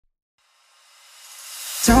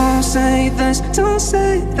Don't say this, don't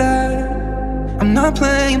say that. I'm not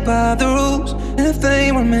playing by the rules. If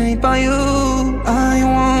they were made by you, I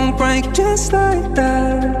won't break just like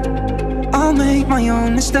that. I'll make my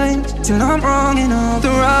own mistakes till I'm wrong in all the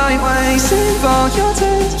right ways. Save all your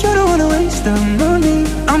tears, you don't wanna waste them on me.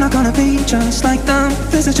 I'm not gonna be just like them.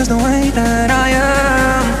 This is just the way that I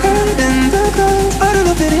am. Head in the clouds, I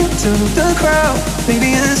don't fit into the crowd.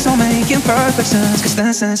 Baby, it's all making perfect sense, 'cause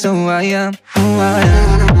this is who I am, who I am.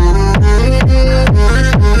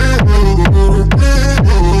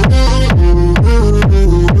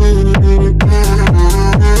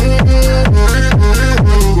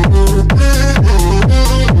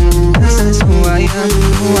 This is who I am,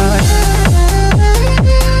 who I am.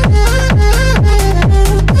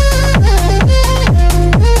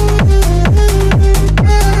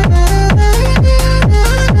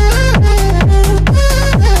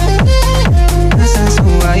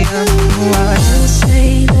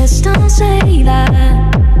 Don't say that.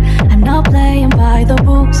 I'm not playing by the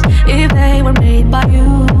rules. If they were made by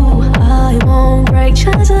you, I won't break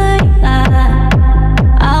just like that.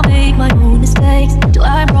 I'll make my own mistakes till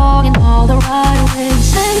I'm wrong in all the right ways.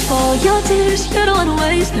 Save all your tears, you don't wanna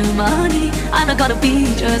waste no money. I'm not gonna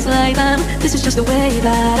be just like them. This is just the way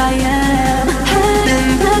that I am. Head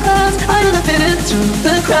in the clouds, I don't fit into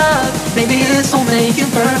the crowd. Maybe it's all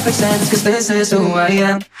making perfect sense, 'cause this is who I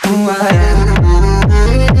am, who I am.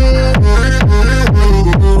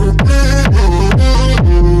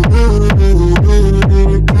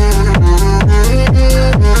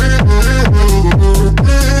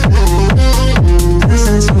 This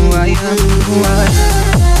is who I am, who I am.